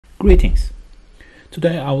Greetings!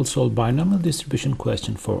 Today I will solve binomial distribution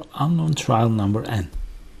question for unknown trial number n.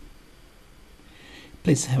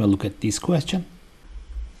 Please have a look at this question.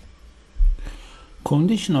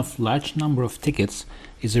 Condition of large number of tickets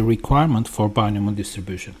is a requirement for binomial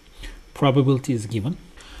distribution. Probability is given.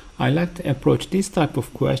 I like to approach this type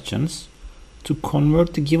of questions to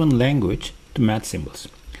convert the given language to math symbols.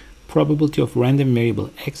 Probability of random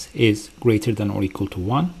variable x is greater than or equal to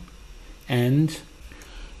 1, and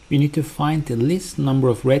we need to find the least number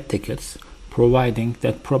of red tickets providing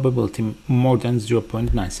that probability more than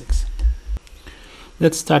 0.96.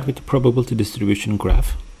 Let's start with the probability distribution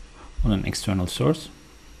graph on an external source.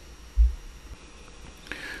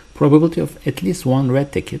 Probability of at least one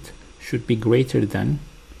red ticket should be greater than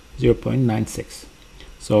 0.96.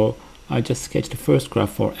 So I just sketched the first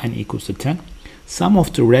graph for n equals to 10. Some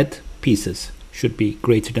of the red pieces should be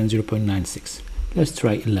greater than 0.96. Let's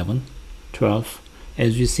try 11, 12.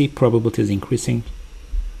 As you see, probability is increasing.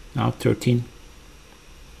 Now 13,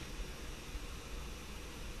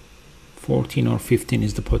 14 or 15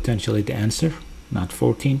 is potentially the answer, not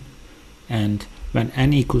 14. And when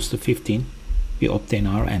n equals to 15, we obtain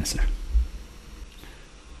our answer.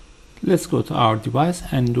 Let's go to our device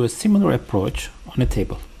and do a similar approach on a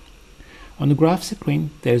table. On the graph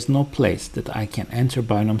screen, there is no place that I can enter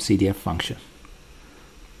binom CDF function.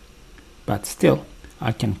 But still,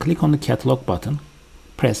 I can click on the catalog button,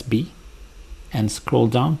 press B, and scroll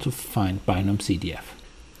down to find binom CDF.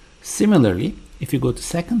 Similarly, if you go to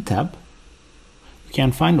second tab, you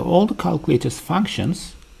can find all the calculator's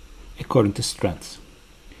functions according to strengths.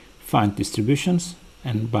 Find distributions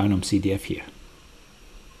and binom CDF here.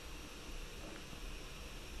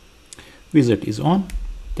 Wizard is on,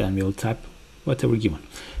 then we will type whatever given.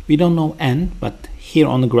 We don't know n, but here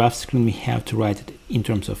on the graph screen we have to write it in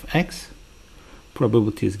terms of x.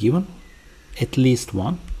 Probability is given, at least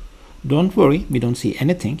 1. Don't worry, we don't see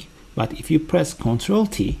anything, but if you press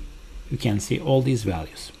Ctrl T, you can see all these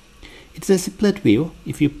values. It's a split view.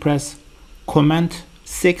 If you press Command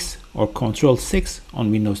 6 or Ctrl 6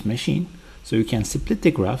 on Windows machine, so you can split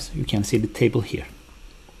the graphs, you can see the table here.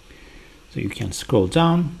 So you can scroll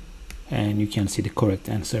down and you can see the correct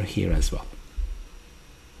answer here as well.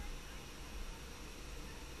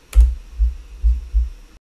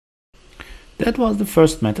 That was the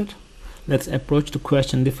first method. Let's approach the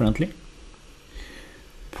question differently.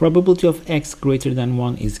 Probability of x greater than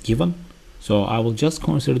 1 is given, so I will just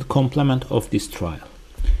consider the complement of this trial,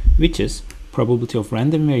 which is probability of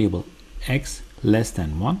random variable x less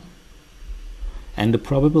than 1, and the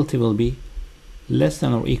probability will be less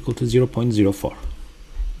than or equal to 0.04.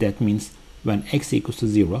 That means when x equals to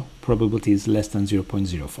 0, probability is less than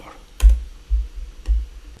 0.04.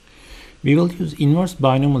 We will use inverse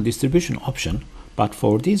binomial distribution option, but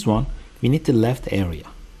for this one we need the left area.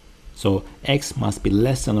 So x must be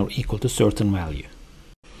less than or equal to certain value.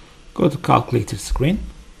 Go to calculator screen,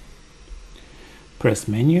 press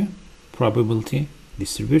menu, probability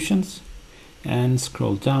distributions, and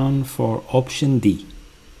scroll down for option D,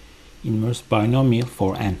 inverse binomial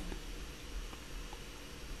for n.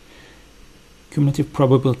 Cumulative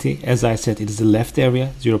probability, as I said, it is the left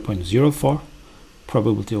area, 0.04.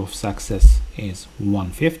 Probability of success is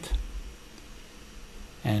 1/5,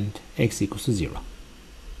 and x equals to 0.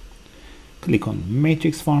 Click on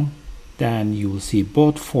matrix form, then you will see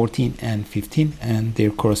both 14 and 15 and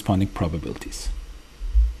their corresponding probabilities.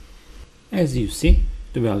 As you see,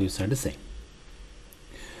 the values are the same.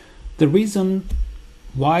 The reason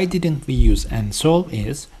why didn't we use nsolve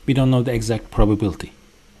is we don't know the exact probability.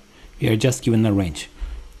 We are just given a range.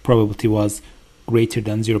 Probability was greater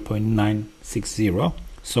than 0.960,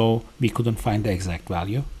 so we couldn't find the exact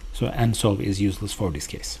value. So nsolve is useless for this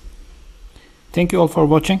case. Thank you all for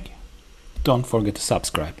watching. Don't forget to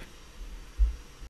subscribe.